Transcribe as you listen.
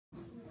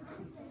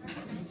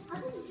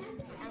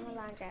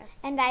Alondra.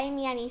 And I am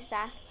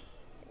Yanisa.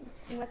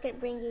 And we're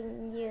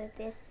bringing you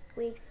this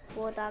week's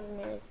Bulldog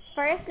News.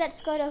 First,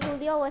 let's go to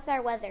Julio with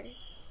our weather.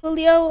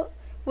 Julio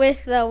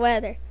with the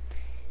weather.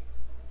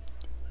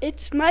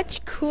 It's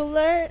much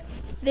cooler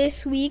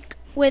this week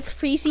with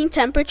freezing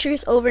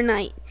temperatures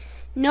overnight.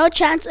 No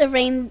chance of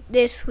rain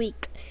this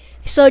week.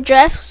 So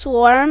dress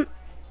warm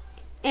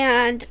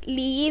and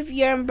leave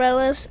your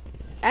umbrellas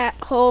at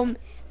home.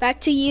 Back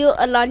to you,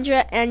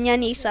 Alondra and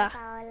Yanisa.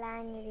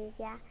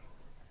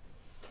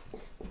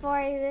 For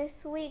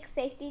this week's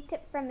safety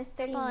tip from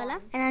Mr.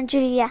 Limon. And I'm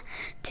Julia.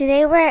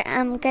 Today we're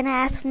going to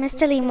ask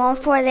Mr. Limon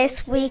for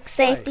this week's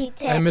safety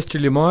tip. I'm Mr.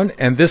 Limon,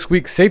 and this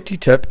week's safety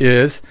tip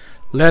is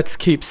let's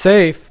keep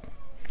safe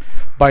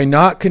by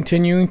not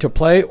continuing to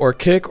play or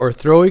kick or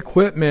throw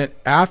equipment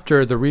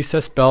after the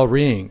recess bell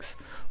rings.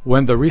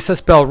 When the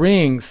recess bell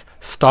rings,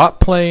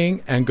 stop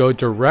playing and go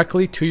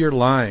directly to your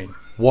line.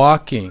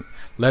 Walking.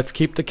 Let's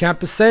keep the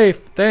campus safe.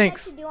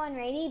 Thanks. What do you like to do on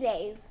rainy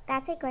days?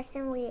 That's a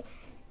question we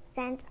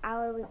sent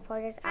our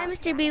reporters out. Hi,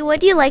 Mr. B. What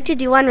do you like to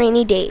do on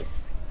rainy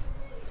days?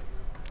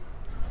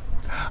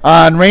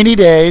 On rainy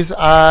days,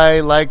 I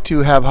like to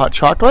have hot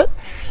chocolate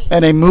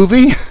and a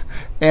movie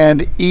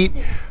and eat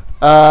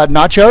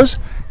nachos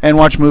and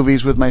watch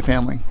movies with my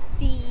family.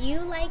 Do you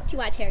like to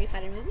watch Harry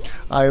Potter movies?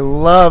 I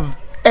love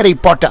Harry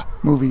Potter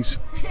movies.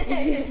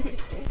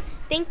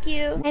 Thank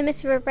you. Hi,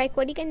 Mr. Burbrike.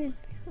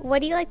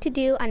 What do you like to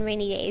do on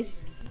rainy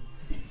days?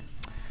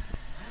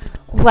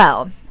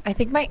 Well, I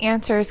think my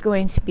answer is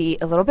going to be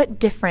a little bit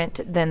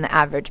different than the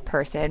average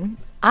person.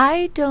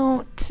 I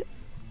don't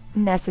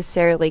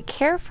necessarily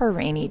care for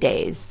rainy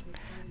days.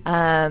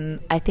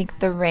 I think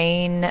the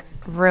rain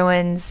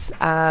ruins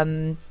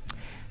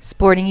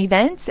sporting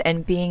events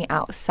and being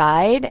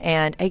outside,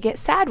 and I get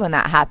sad when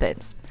that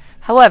happens.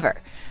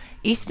 However,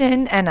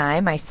 Easton and I,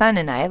 my son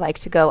and I, like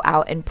to go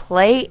out and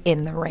play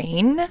in the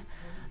rain.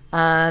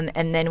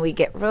 And then we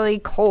get really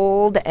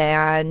cold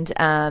and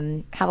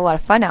have a lot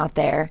of fun out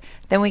there.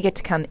 Then we get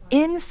to come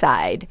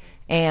inside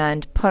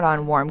and put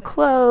on warm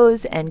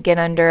clothes and get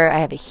under. I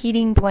have a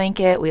heating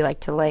blanket. We like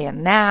to lay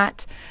in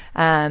that.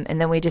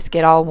 And then we just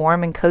get all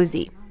warm and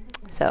cozy.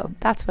 So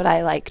that's what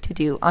I like to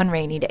do on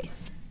rainy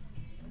days.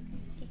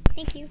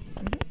 Thank you.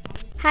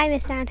 Hi,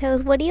 Miss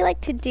Santos. What do you like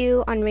to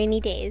do on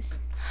rainy days?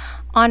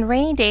 On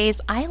rainy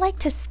days, I like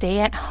to stay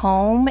at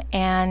home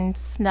and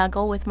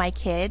snuggle with my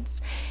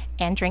kids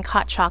and drink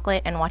hot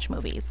chocolate and watch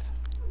movies.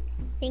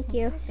 Thank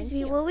you. Mrs.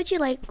 B,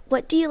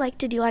 what do you like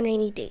to do on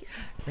rainy days?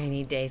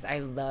 Rainy days. I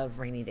love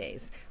rainy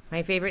days.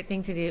 My favorite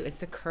thing to do is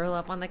to curl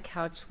up on the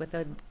couch with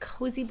a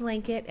cozy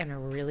blanket and a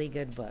really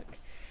good book.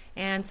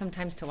 And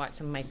sometimes to watch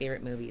some of my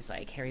favorite movies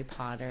like Harry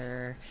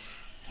Potter.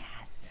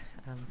 Yes.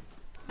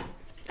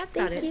 That's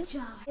about it.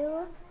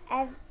 You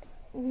have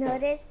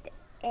noticed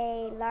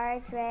a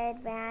large red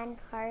van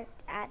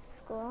parked at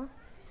school?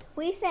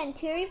 We sent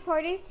 2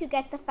 reporters to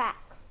get the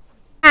facts.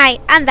 Hi,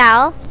 I'm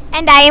Val.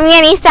 And I am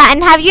Yanisa.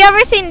 And have you ever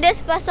seen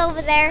this bus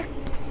over there?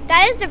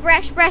 That is the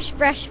Brush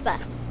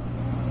bus.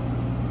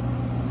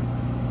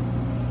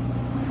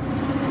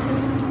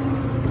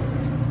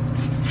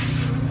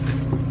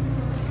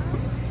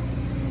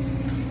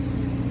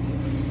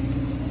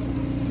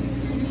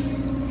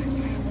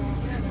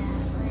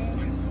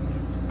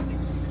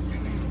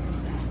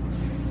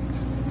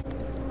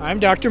 I'm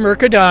Dr.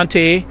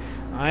 Mercadante.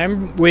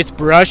 I'm with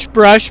Brush.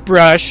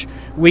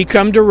 We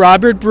come to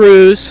Robert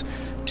Bruce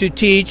to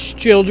teach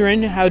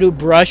children how to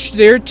brush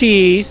their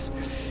teeth,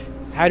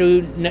 how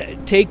to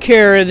take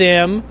care of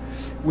them.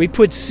 We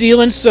put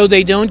sealants so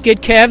they don't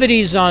get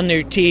cavities on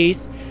their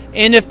teeth.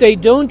 And if they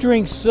don't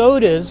drink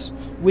sodas,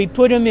 we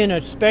put them in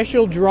a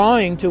special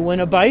drawing to win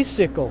a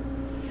bicycle.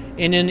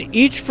 And in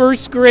each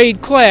first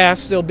grade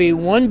class, there'll be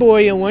one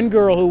boy and one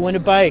girl who win a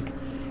bike.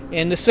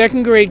 And the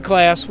second grade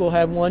class will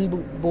have one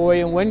boy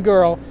and one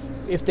girl.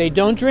 If they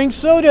don't drink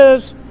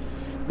sodas,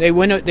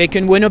 they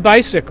can win a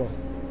bicycle.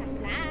 That's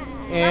nice.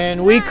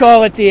 And we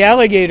call it the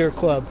Alligator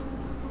Club.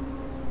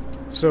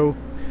 So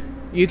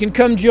you can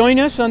come join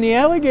us on the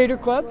Alligator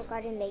Club.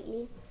 Garden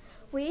lately.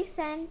 We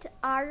sent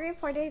our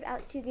reporters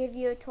out to give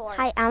you a tour.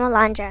 Hi, I'm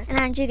Alondra. And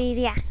I'm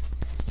Julia.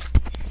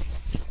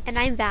 And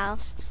I'm Val.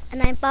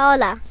 And I'm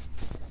Paola.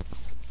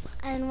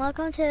 And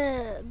welcome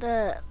to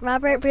the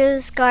Robert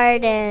Bruce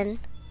Garden.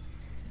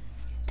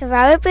 The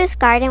Robert Bruce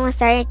Garden was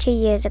started 2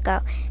 years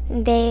ago.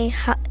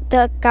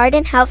 The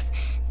garden helps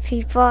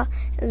people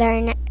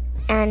learn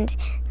and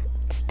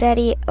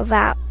study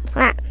about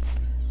plants.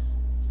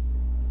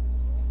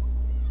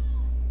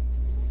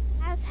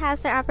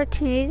 Has the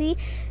opportunity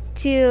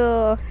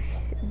to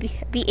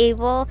be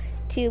able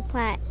to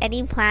plant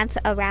any plants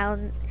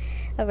around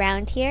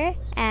here,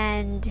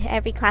 and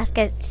every class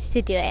gets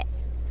to do it.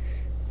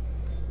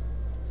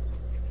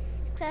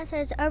 This class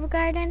has herb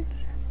garden,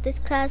 this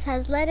class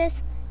has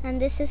lettuce, and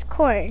this is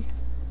corn.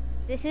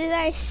 This is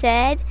our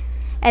shed.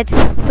 It's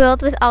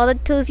filled with all the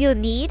tools you'll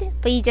need,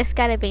 but you just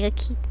gotta bring a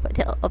key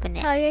to open it.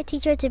 Tell your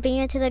teacher to bring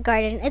you to the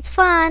garden. It's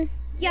fun.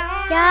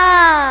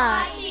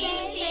 Yeah.